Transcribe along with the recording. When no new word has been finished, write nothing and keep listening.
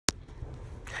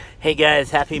Hey guys,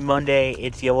 happy Monday.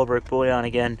 It's Yellow Brick Bullion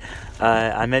again.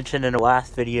 I mentioned in the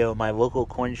last video my local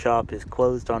coin shop is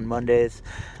closed on Mondays,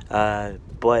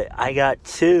 but I got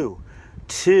two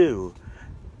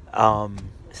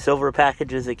silver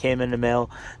packages that came in the mail.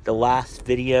 The last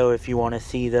video, if you want to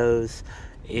see those,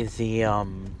 is the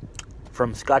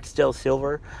from Scottsdale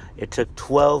Silver. It took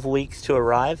 12 weeks to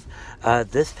arrive.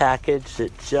 This package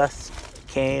that just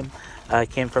came from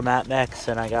APMEX,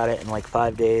 and I got it in like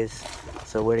 5 days.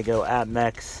 So way to go,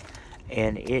 APMEX.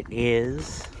 And it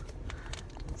is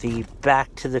the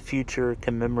Back to the Future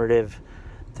commemorative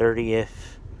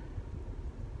 35th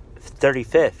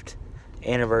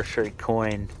anniversary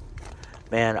coin.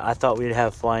 Man, I thought we'd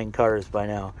have flying cars by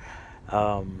now,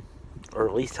 or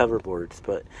at least hoverboards.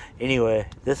 But anyway,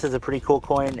 this is a pretty cool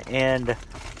coin, and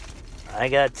I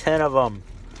got 10 of them.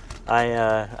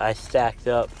 I stocked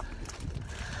up.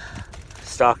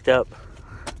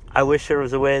 I wish there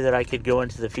was a way that I could go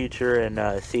into the future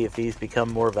and see if these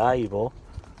become more valuable,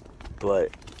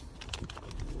 but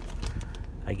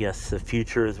I guess the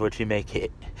future is what you make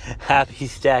it. Happy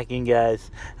stacking,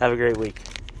 guys. Have a great week.